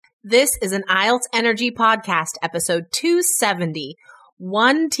This is an IELTS Energy Podcast, episode 270.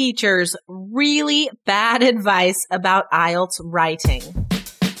 One teacher's really bad advice about IELTS writing.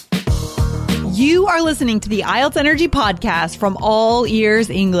 You are listening to the IELTS Energy Podcast from All Ears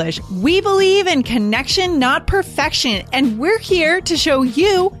English. We believe in connection, not perfection, and we're here to show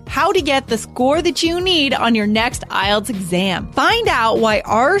you how to get the score that you need on your next IELTS exam. Find out why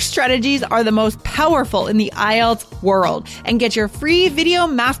our strategies are the most powerful in the IELTS world and get your free video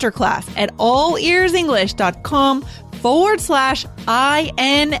masterclass at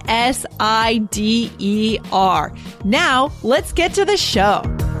allearsenglish.com/INSIDER. Now, let's get to the show.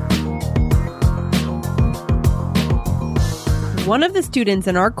 One of the students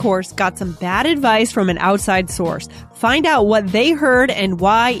in our course got some bad advice from an outside source. Find out what they heard and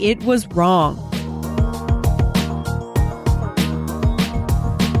why it was wrong.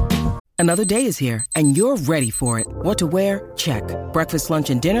 Another day is here, and you're ready for it. What to wear? Check. Breakfast,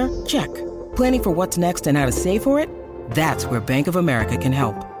 lunch, and dinner? Check. Planning for what's next and how to save for it? That's where Bank of America can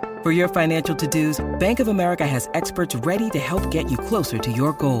help. For your financial to-dos, Bank of America has experts ready to help get you closer to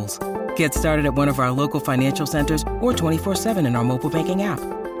your goals. Get started at one of our local financial centers or 24/7 in our mobile banking app.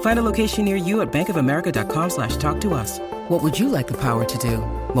 Find a location near you at bankofamerica.com/talktous. What would you like the power to do?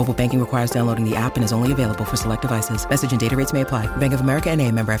 Mobile banking requires downloading the app and is only available for select devices. Message and data rates may apply. Bank of America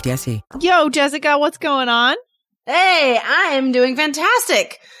N.A., member FDIC. Yo, Jessica, what's going on? Hey, I am doing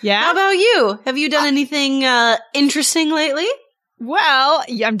fantastic. Yeah? How about you? Have you done anything interesting lately? Well,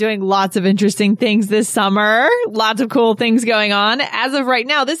 yeah, I'm doing lots of interesting things this summer. Lots of cool things going on. As of right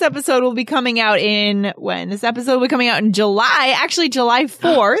now, this episode will be coming out in when? This episode will be coming out in July, actually July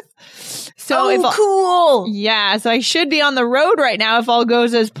 4th. So cool. Yeah, so I should be on the road right now if all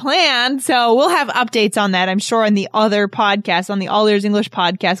goes as planned. So we'll have updates on that, I'm sure, in the other podcast, on the All Ears English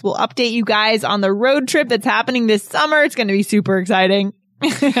podcast. We'll update you guys on the road trip that's happening this summer. It's going to be super exciting.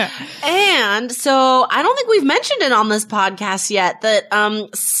 And so I don't think we've mentioned it on this podcast yet that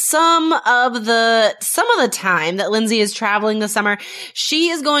some of the time that Lindsay is traveling this summer, she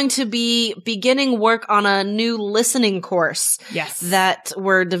is going to be beginning work on a new listening course. Yes. That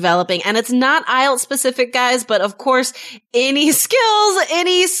we're developing. And it's not IELTS specific, guys, but of course any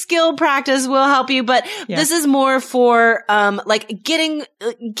skill practice will help you, but this is more for like getting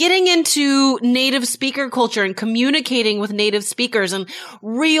into native speaker culture and communicating with native speakers and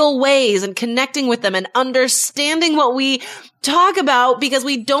real ways and connecting with them and understanding what we talk about because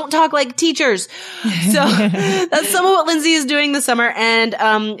we don't talk like teachers. So that's some of what Lindsay is doing this summer. And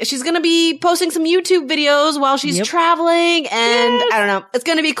she's going to be posting some YouTube videos while she's traveling. And I don't know. It's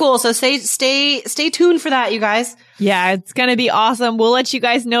going to be cool. So stay tuned for that, you guys. Yeah, it's going to be awesome. We'll let you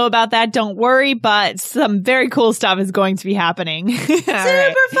guys know about that. Don't worry. But some very cool stuff is going to be happening. Super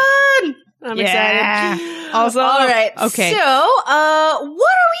fun. I'm excited. Awesome. All right. Okay. So, what are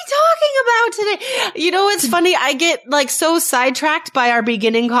we talking about today? You know, it's funny. I get like so sidetracked by our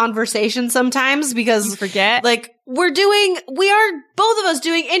beginning conversation sometimes because you forget. Like we are both of us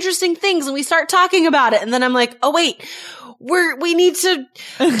doing interesting things and we start talking about it. And then I'm like, oh wait, we need to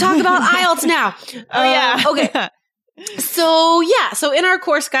talk about IELTS now. Oh yeah. Okay. So in our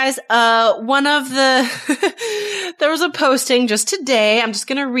course, guys, one of there was a posting just today. I'm just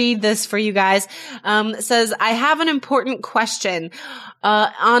going to read this for you guys. It says, I have an important question. In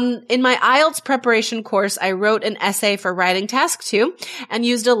my IELTS preparation course, I wrote an essay for writing task 2 and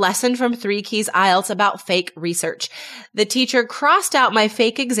used a lesson from 3 Keys IELTS about fake research. The teacher crossed out my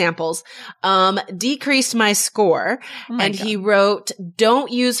fake examples, decreased my score, and he wrote,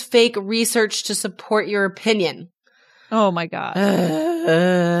 don't use fake research to support your opinion. Oh my God.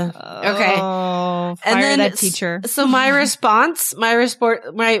 Okay. Oh, fire that teacher. So my response was,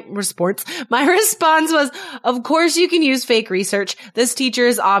 of course you can use fake research. This teacher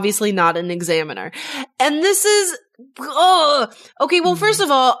is obviously not an examiner. And this is, okay. Well, first of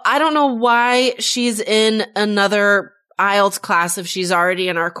all, I don't know why she's in another IELTS class if she's already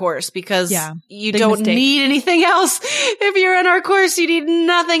in our course because you don't need anything else. If you're in our course, you need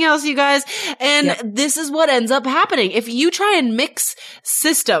nothing else, you guys. And this is what ends up happening. If you try and mix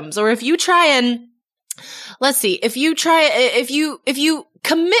systems or if you try and if you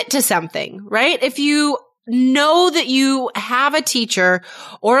commit to something, right? If you know that you have a teacher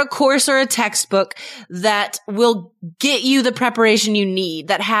or a course or a textbook that will get you the preparation you need,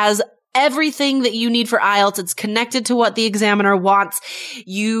 that has everything that you need for IELTS. It's connected to what the examiner wants.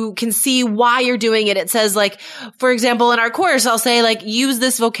 You can see why you're doing it. It says like, for example, in our course, I'll say like, use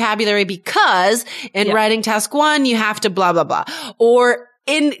this vocabulary because in writing task 1, you have to blah, blah, blah. Or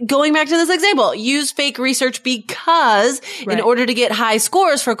in going back to this example, use fake research because in order to get high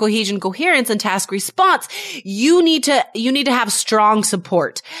scores for cohesion, coherence, and task response, you need to have strong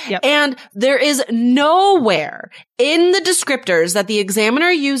support. Yep. And there is nowhere in the descriptors that the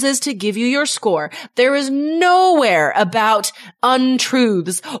examiner uses to give you your score, there is nowhere about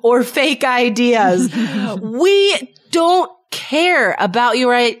untruths or fake ideas. We don't care about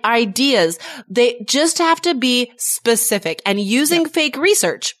your ideas. They just have to be specific. And using fake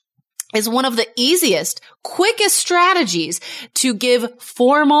research is one of the easiest, quickest strategies to give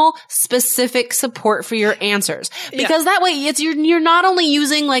formal, specific support for your answers. Because that way you're not only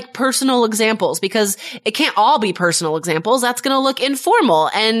using like personal examples, because it can't all be personal examples. That's going to look informal,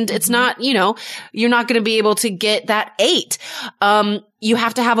 and it's not, you're not going to be able to get that 8. You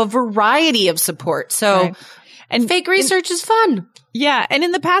have to have a variety of support. So and fake research is fun. Yeah. And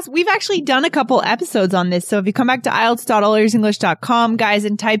in the past, we've actually done a couple episodes on this. So if you come back to IELTS.allearsenglish.com, guys,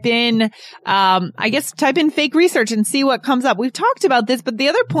 and type in fake research and see what comes up. We've talked about this, but the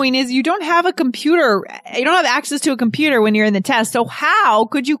other point is you don't have a computer. You don't have access to a computer when you're in the test. So how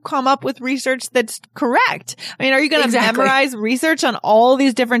could you come up with research that's correct? I mean, are you going to memorize research on all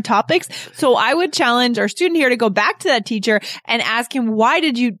these different topics? So I would challenge our student here to go back to that teacher and ask him, why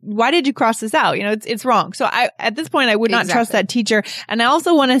did you cross this out? It's wrong. So at this point, I would not trust that teacher. And I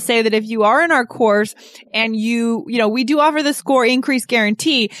also want to say that if you are in our course and we do offer the score increase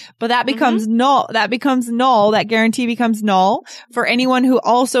guarantee, but that becomes null. That guarantee becomes null for anyone who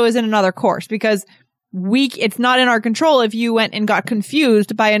also is in another course, because it's not in our control if you went and got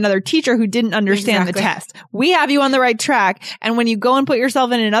confused by another teacher who didn't understand the test. We have you on the right track. And when you go and put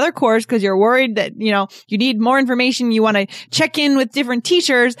yourself in another course because you're worried that, you need more information, you want to check in with different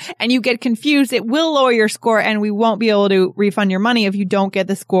teachers and you get confused, it will lower your score, and we won't be able to refund your money if you don't get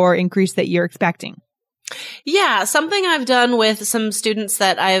the score increase that you're expecting. Yeah, something I've done with some students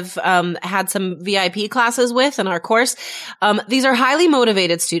that I've had some VIP classes with in our course. These are highly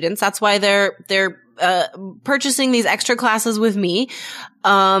motivated students. That's why they're purchasing these extra classes with me,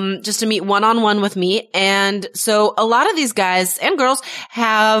 just to meet one-on-one with me. And so a lot of these guys and girls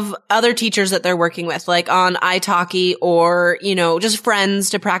have other teachers that they're working with, like on italki or, just friends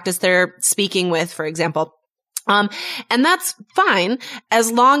to practice their speaking with, for example. And that's fine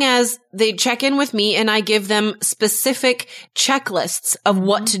as long as they check in with me and I give them specific checklists of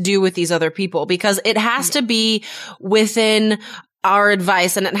what to do with these other people, because it has to be within our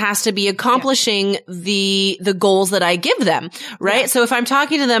advice and it has to be accomplishing the goals that I give them, right? Yeah. So if I'm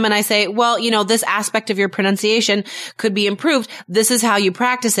talking to them and I say, well, this aspect of your pronunciation could be improved. This is how you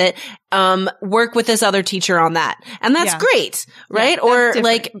practice it. Work with this other teacher on that. And that's great, right? Yeah, or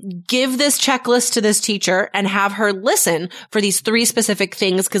like give this checklist to this teacher and have her listen for these 3 specific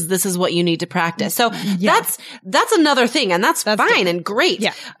things, because this is what you need to practice. So that's another thing, and that's fine different. And great.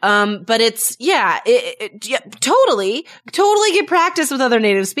 Yeah. But it's, totally get practice with other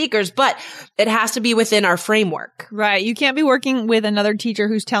native speakers, but it has to be within our framework. Right. You can't be working with another teacher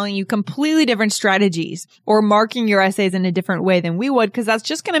who's telling you completely different strategies or marking your essays in a different way than we would, because that's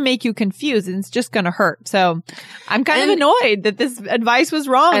just going to make you confused and it's just going to hurt. So I'm kind of annoyed that this advice was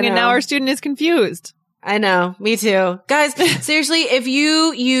wrong and now our student is confused. I know. Me too. Guys, seriously, if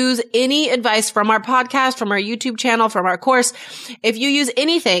you use any advice from our podcast, from our YouTube channel, from our course, if you use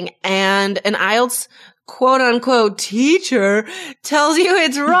anything and an IELTS quote unquote teacher tells you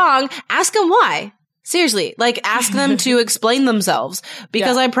it's wrong, ask them why. Seriously, ask them to explain themselves,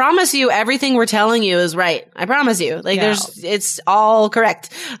 because I promise you everything we're telling you is right. I promise you. It's all correct.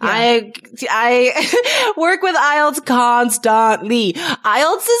 Yeah. I work with IELTS constantly.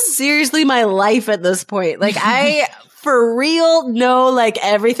 IELTS is seriously my life at this point. I for real know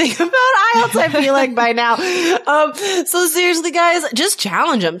everything about IELTS, I feel like by now. So seriously guys, just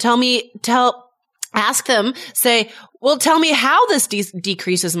challenge them. Ask them, say, well, tell me how this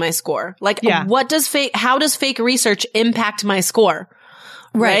decreases my score. How does fake research impact my score?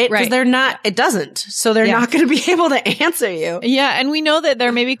 Right? Because it doesn't. So they're not going to be able to answer you. Yeah. And we know that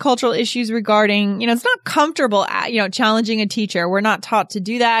there may be cultural issues regarding, it's not comfortable, challenging a teacher. We're not taught to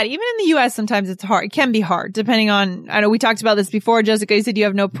do that. Even in the U.S., sometimes it's hard. It can be hard depending on, I know we talked about this before. Jessica, you said you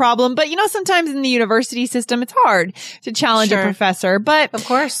have no problem, but sometimes in the university system, it's hard to challenge a professor, but of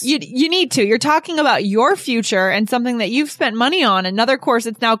course you need to. You're talking about your future and something that you've spent money on, another course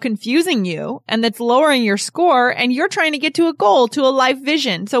that's now confusing you and that's lowering your score, and you're trying to get to a goal, to a life vision.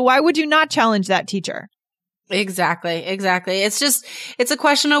 So why would you not challenge that teacher? Exactly. It's a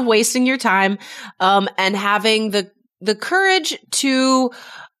question of wasting your time, and having the courage to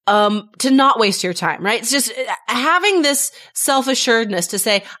not waste your time, right? It's just having this self-assuredness to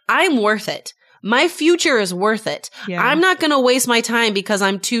say, I'm worth it. My future is worth it. Yeah. I'm not going to waste my time because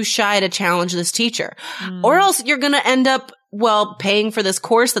I'm too shy to challenge this teacher. Or else you're going to end up, paying for this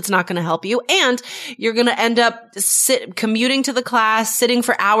course that's not going to help you. And you're going to end up commuting to the class, sitting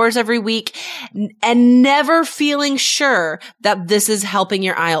for hours every week and never feeling sure that this is helping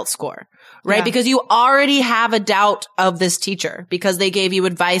your IELTS score. Right? Yeah. Because you already have a doubt of this teacher because they gave you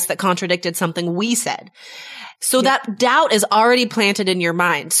advice that contradicted something we said. So that doubt is already planted in your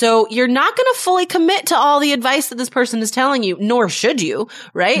mind. So you're not going to fully commit to all the advice that this person is telling you, nor should you,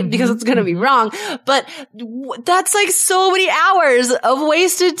 right? Because it's going to be wrong. But that's like so many hours of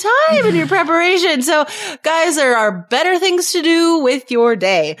wasted time in your preparation. So guys, there are better things to do with your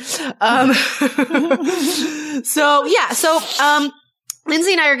day.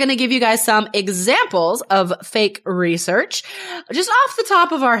 Lindsay and I are going to give you guys some examples of fake research just off the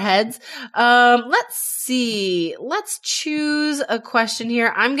top of our heads. Let's see. Let's choose a question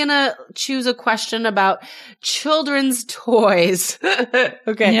here. I'm going to choose a question about children's toys.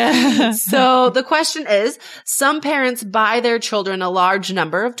 Okay. Yeah. So the question is, some parents buy their children a large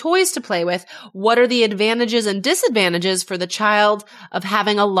number of toys to play with. What are the advantages and disadvantages for the child of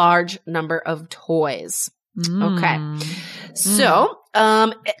having a large number of toys? Okay. So,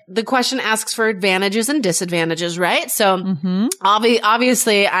 the question asks for advantages and disadvantages, right? So,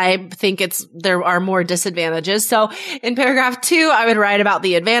 obviously, I think there are more disadvantages. So, in paragraph 2, I would write about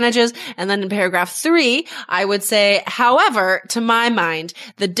the advantages. And then in paragraph 3, I would say, however, to my mind,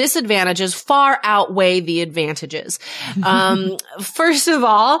 the disadvantages far outweigh the advantages. First of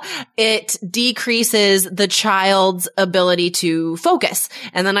all, it decreases the child's ability to focus.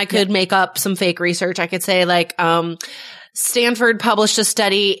 And then I could make up some fake research. I could say Stanford published a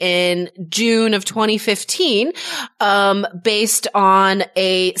study in June of 2015, based on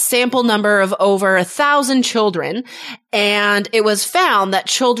a sample number of over 1,000 children. And it was found that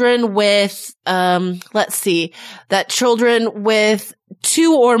children with, children with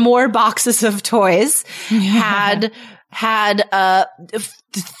 2 or more boxes of toys had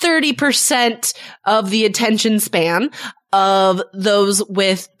 30% of the attention span of those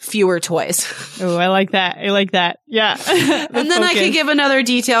with fewer toys. Oh, I like that. Yeah. And then I could give another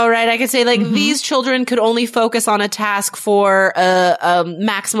detail, right? I could say these children could only focus on a task for a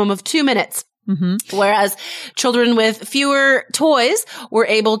maximum of 2 minutes. Whereas children with fewer toys were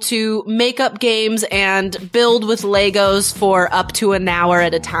able to make up games and build with Legos for up to an hour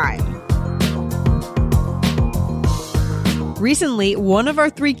at a time. Recently, one of our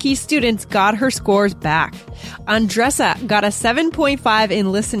 3 key students got her scores back. Andressa got a 7.5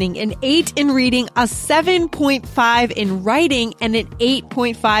 in listening, an 8 in reading, a 7.5 in writing, and an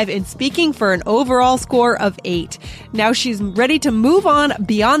 8.5 in speaking for an overall score of 8. Now she's ready to move on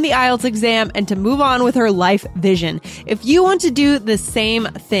beyond the IELTS exam and to move on with her life vision. If you want to do the same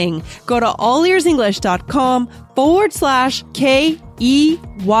thing, go to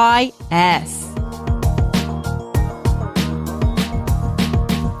allearsenglish.com/KEYS.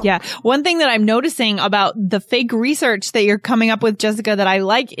 Yeah. One thing that I'm noticing about the fake research that you're coming up with, Jessica, that I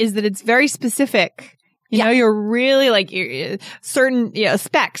like is that it's very specific. You know, you're really certain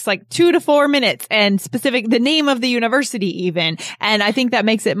specs, 2 to 4 minutes, and specific, the name of the university even. And I think that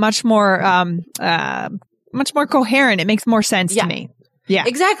makes it much more coherent. It makes more sense to me. Yeah.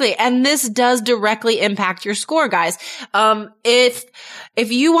 Exactly. And this does directly impact your score, guys. If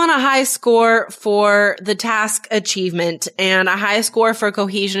you want a high score for the task achievement and a high score for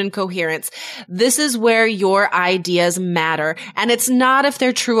cohesion and coherence, this is where your ideas matter. And it's not if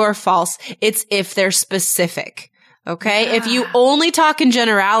they're true or false. It's if they're specific. Okay. Yeah. If you only talk in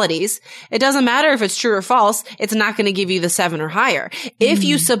generalities, it doesn't matter if it's true or false. It's not going to give you the 7 or higher. If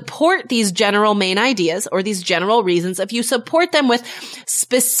you support these general main ideas or these general reasons, if you support them with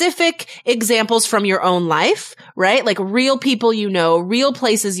specific examples from your own life, right? Like real people real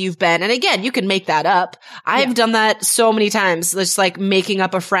places you've been. And again, you can make that up. I've done that so many times, just making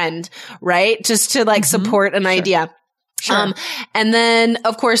up a friend, right? Just to support an idea. Sure. And then,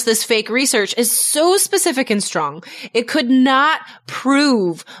 of course, this fake research is so specific and strong. It could not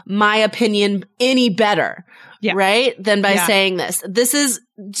prove my opinion any better, right, than by saying this. This is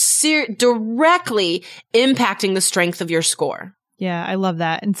directly impacting the strength of your score. Yeah, I love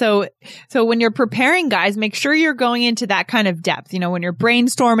that. And so when you're preparing, guys, make sure you're going into that kind of depth, when you're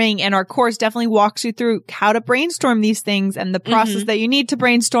brainstorming, and our course definitely walks you through how to brainstorm these things and the process that you need to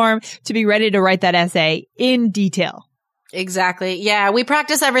brainstorm to be ready to write that essay in detail. Exactly. Yeah. We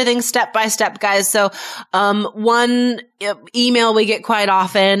practice everything step by step, guys. So, one email we get quite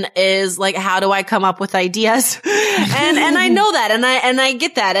often is like, how do I come up with ideas? And I know that, and I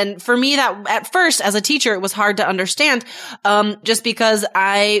get that. And for me, that at first as a teacher, it was hard to understand, just because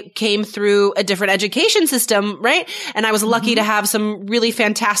I came through a different education system, right? And I was lucky to have some really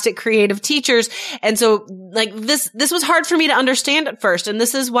fantastic creative teachers. And so like this was hard for me to understand at first. And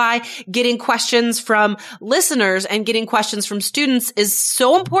this is why getting questions from listeners and getting questions from students is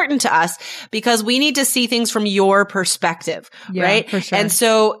so important to us, because we need to see things from your perspective, right? For sure. And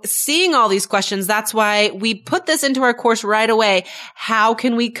so seeing all these questions, that's why we put this into our course right away. How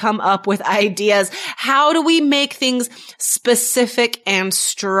can we come up with ideas? How do we make things specific and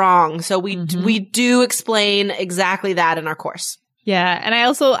strong? So we do explain exactly that in our course. Yeah. And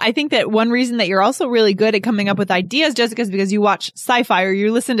I think that one reason that you're also really good at coming up with ideas, Jessica, is because you watch sci-fi or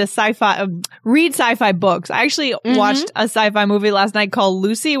you listen to read sci-fi books. I actually watched a sci-fi movie last night called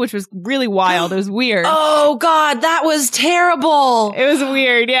Lucy, which was really wild. It was weird. Oh God, that was terrible. It was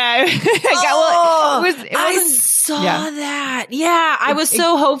weird. Yeah. I saw that. Yeah. I was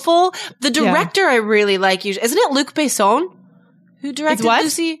so hopeful. The director I really like. Isn't it Luc Besson who directed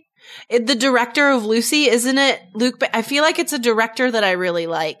Lucy? The director of Lucy, isn't it Luke? I feel like it's a director that I really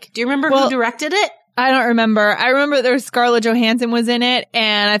like. Do you remember who directed it? I don't remember. I remember there was Scarlett Johansson was in it,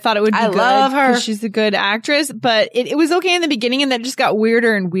 and I thought it would be good. I love her. She's a good actress, but it was okay in the beginning, and then it just got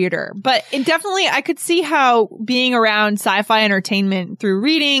weirder and weirder. But it definitely, I could see how being around sci-fi entertainment through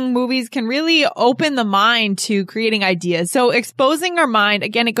reading movies can really open the mind to creating ideas. So exposing our mind,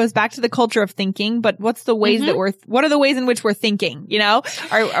 again, it goes back to the culture of thinking, but what's the ways that what are the ways in which we're thinking? You know,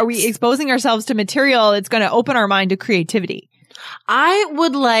 are we exposing ourselves to material that's going to open our mind to creativity? I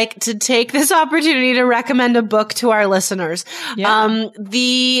would like to take this opportunity to recommend a book to our listeners. Yeah.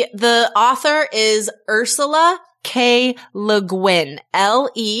 The author is Ursula K. Le Guin,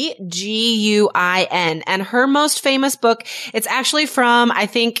 Leguin, and her most famous book, it's actually from, I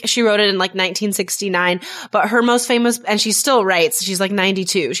think she wrote it in like 1969, but her most famous, and she still writes, she's like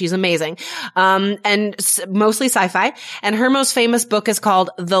 92, she's amazing, and mostly sci-fi, and her most famous book is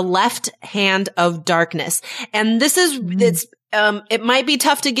called The Left Hand of Darkness, and this is, it might be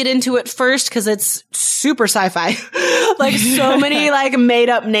tough to get into it first because it's super sci-fi, like so many like made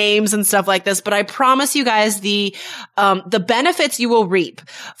up names and stuff like this. But I promise you guys the benefits you will reap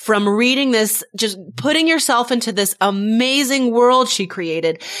from reading this, just putting yourself into this amazing world she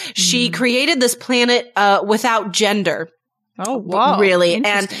created. She created this planet, without gender. Oh, wow. Really.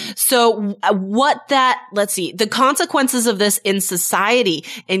 And so let's see, the consequences of this in society,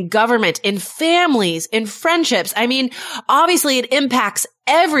 in government, in families, in friendships. I mean, obviously it impacts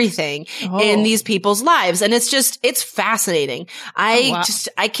everything in these people's lives. And it's fascinating. I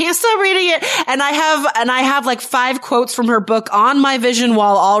can't stop reading it. And I have like 5 quotes from her book on my vision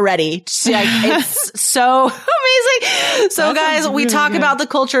wall already. It's so amazing. So guys, we talk about the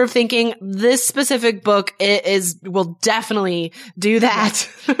culture of thinking. This specific book will definitely do that.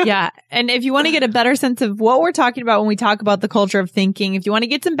 Yeah. And if you want to get a better sense of what we're talking about when we talk about the culture of thinking, if you want to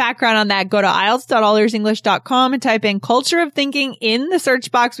get some background on that, go to IELTS.allearsenglish.com and type in culture of thinking in the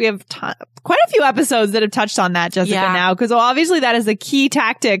search box. We have quite a few episodes that have touched on that, Jessica, now, because obviously that is a key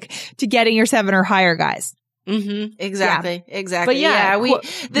tactic to getting your 7 or higher, guys. Exactly. But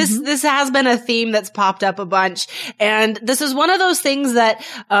this has been a theme that's popped up a bunch. And this is one of those things that,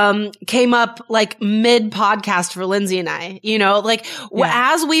 came up like mid podcast for Lindsay and I, you know, like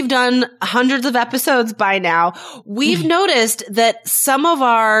as we've done hundreds of episodes by now, we've noticed that some of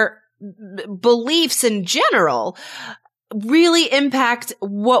our beliefs in general really impact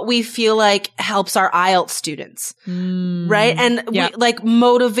what we feel like helps our IELTS students, right? And like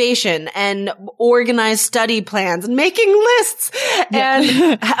motivation and organized study plans and making lists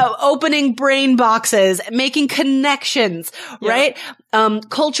and opening brain boxes, making connections, right?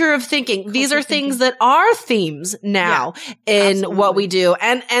 Culture of thinking. These are things that are themes now in what we do.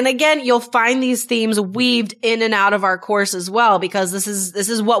 And again, you'll find these themes weaved in and out of our course as well, because this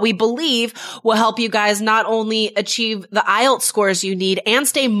is what we believe will help you guys not only achieve the IELTS scores you need and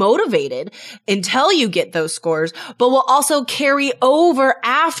stay motivated until you get those scores, but will also carry over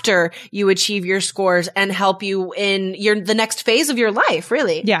after you achieve your scores and help you in the next phase of your life,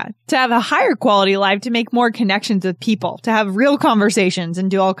 really. Yeah. To have a higher quality life, to make more connections with people, to have real conversations and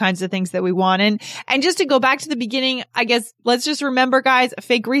do all kinds of things that we want. And just to go back to the beginning, I guess let's just remember, guys,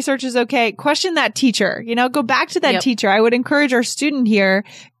 fake research is okay. Question that teacher, go back to that teacher. I would encourage our student here,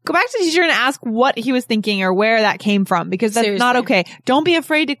 go back to the teacher and ask what he was thinking or where that came from, because that's not okay. Don't be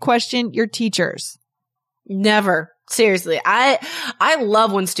afraid to question your teachers. Never. Seriously. I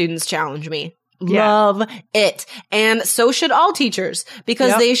love when students challenge me. Love it. And so should all teachers,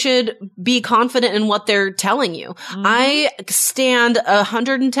 because they should be confident in what they're telling you. I stand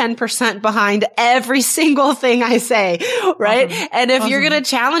 110% behind every single thing I say, right? And if you're going to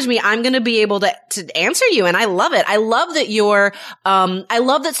challenge me, I'm going to be able to answer you. And I love it. I love that I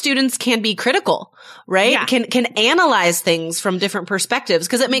love that students can be critical, right? Yeah. Can analyze things from different perspectives,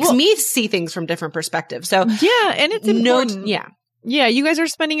 because it makes me see things from different perspectives. So yeah, and it's important. Yeah, you guys are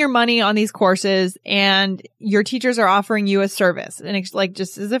spending your money on these courses and your teachers are offering you a service. And it's like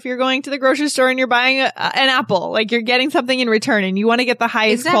just as if you're going to the grocery store and you're buying an apple, like you're getting something in return and you want to get the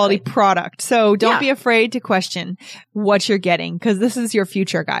highest quality product. So don't be afraid to question what you're getting, because this is your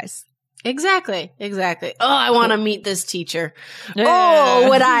future, guys. Exactly. Oh, I want to meet this teacher. Oh,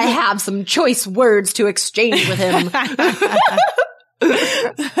 would I have some choice words to exchange with him? All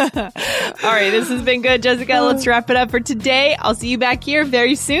right, this has been good, Jessica. Let's wrap it up for today. I'll see you back here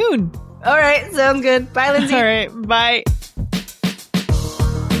very soon. All right, sounds good. Bye, Lindsay. All right, bye.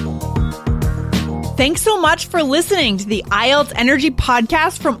 Thanks so much for listening to the IELTS Energy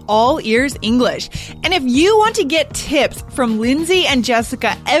Podcast from All Ears English. And if you want to get tips from Lindsay and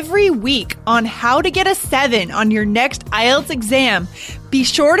Jessica every week on how to get a 7 on your next IELTS exam, be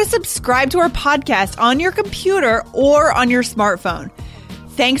sure to subscribe to our podcast on your computer or on your smartphone.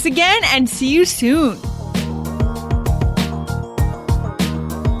 Thanks again and see you soon.